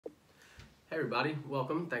Hey everybody,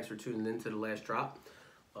 welcome. Thanks for tuning in to the last drop.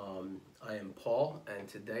 I am Paul, and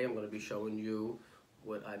today I'm going to be showing you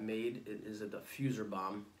what I made. It is a diffuser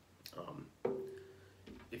bomb.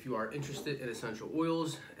 If you are interested in essential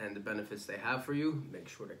oils and the benefits they have for you, make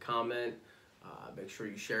sure to comment. Make sure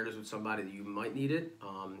you share this with somebody that you might need it.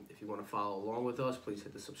 If you want to follow along with us, please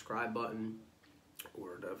hit the subscribe button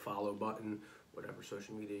or the follow button, whatever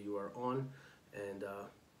social media you are on, and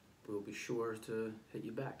we'll be sure to hit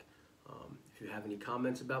you back. If you have any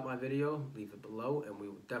comments about my video, leave it below and we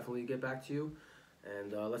will definitely get back to you.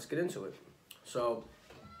 And let's get into it. So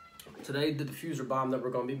today the diffuser bomb that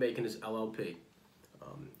we're going to be making is LLP.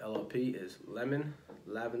 LLP is lemon,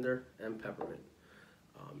 lavender, and peppermint.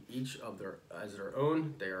 Each of their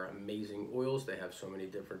own. They are amazing oils. They have so many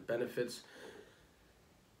different benefits.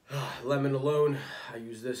 Lemon alone, I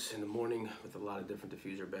use this in the morning with a lot of different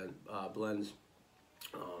diffuser blends.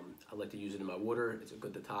 I like to use it in my water. It's a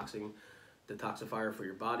good detoxifier for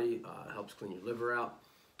your body. Helps clean your liver out.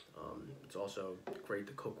 It's also great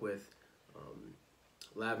to cook with.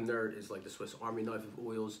 Lavender is like the Swiss Army knife of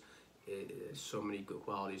oils. It has so many good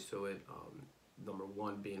qualities to it. Number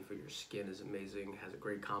one being for your skin is amazing. Has a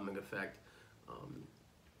great calming effect.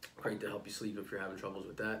 Great to help you sleep if you're having troubles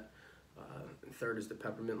with that. And third is the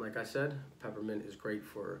peppermint. Like I said, peppermint is great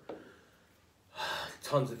for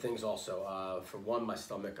tons of things also. For one, my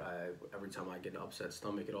stomach, every time I get an upset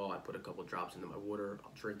stomach at all, I put a couple drops into my water,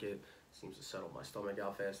 I'll drink it. It seems to settle my stomach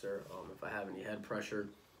out faster. If I have any head pressure,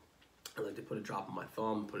 I like to put a drop on my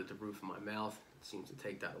thumb, put it to the roof of my mouth. It seems to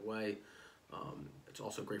take that away. It's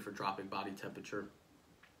also great for dropping body temperature.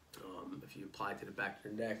 If you apply it to the back of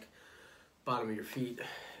your neck, bottom of your feet,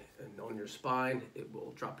 and on your spine, it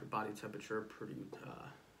will drop your body temperature pretty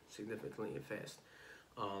significantly and fast.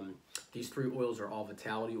 These three oils are all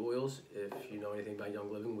vitality oils. If you know anything about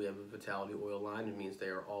Young Living, we have a vitality oil line. It means they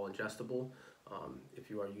are all ingestible. If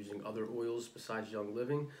you are using other oils besides Young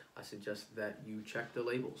Living, I suggest that you check the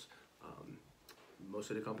labels. Most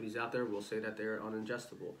of the companies out there will say that they are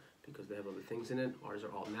uningestible because they have other things in it. Ours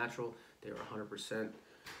are all natural. They are 100%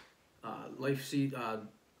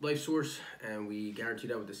 life source, and we guarantee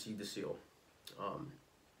that with the seed to seal.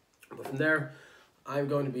 But from there, I'm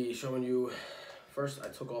going to be showing you. First, I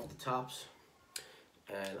took off the tops,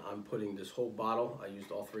 and I'm putting this whole bottle. I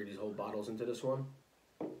used all three of these whole bottles into this one.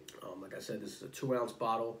 Like I said, this is a 2-ounce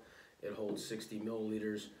bottle. It holds 60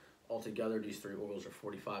 milliliters. Altogether, these three oils are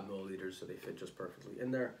 45 milliliters, so they fit just perfectly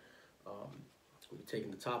in there. We're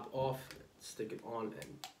taking the top off, stick it on,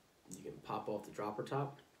 and you can pop off the dropper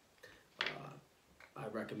top. I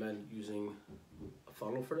recommend using a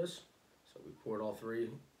funnel for this. So we poured all three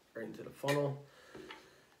right into the funnel,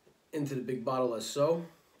 into the big bottle as so.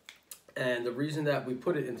 And the reason that we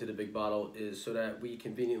put it into the big bottle is so that we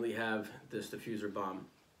conveniently have this diffuser bomb.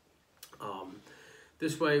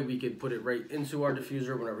 This way we could put it right into our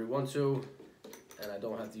diffuser whenever we want to, and I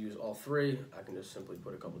don't have to use all three. I can just simply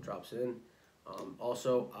put a couple drops in.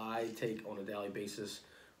 Also, I take on a daily basis,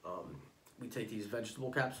 we take these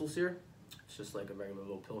vegetable capsules here. It's just like a regular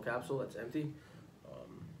little pill capsule that's empty.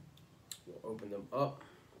 We'll open them up.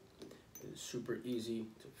 It is super easy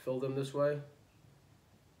to fill them this way.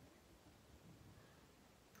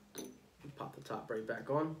 You pop the top right back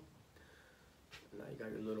on. Now you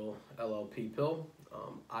got your little LLP pill.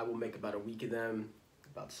 I will make about a week of them,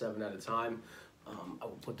 about 7 at a time. I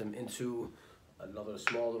will put them into another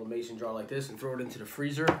small little mason jar like this and throw it into the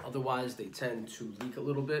freezer. Otherwise, they tend to leak a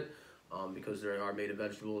little bit because they are made of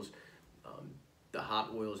vegetables. The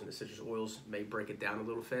hot oils and the citrus oils may break it down a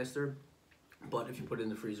little faster, but if you put it in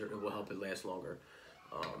the freezer, it will help it last longer.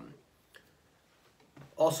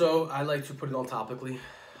 Also, I like to put it on topically.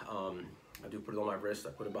 I do put it on my wrist. I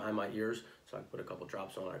put it behind my ears, so I put a couple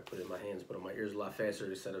drops on. I put it in my hands, put it on my ears a lot faster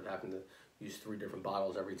instead of having to use 3 different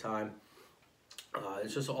bottles every time.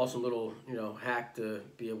 It's just an awesome little, hack to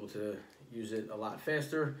be able to use it a lot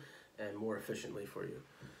faster and more efficiently for you.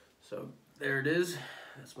 So there it is.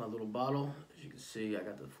 That's my little bottle. As you can see, I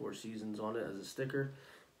got the 4 seasons on it as a sticker.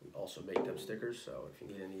 We also make them stickers, so if you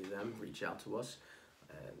need any of them, reach out to us.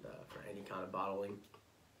 And for any kind of bottling,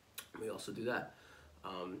 we also do that.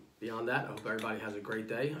 Beyond that, I hope everybody has a great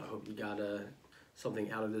day. I hope you got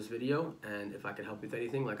something out of this video, and if I can help you with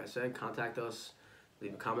anything, like I said, contact us,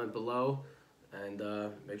 leave a comment below, and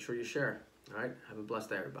make sure you share. All right, have a blessed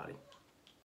day, everybody.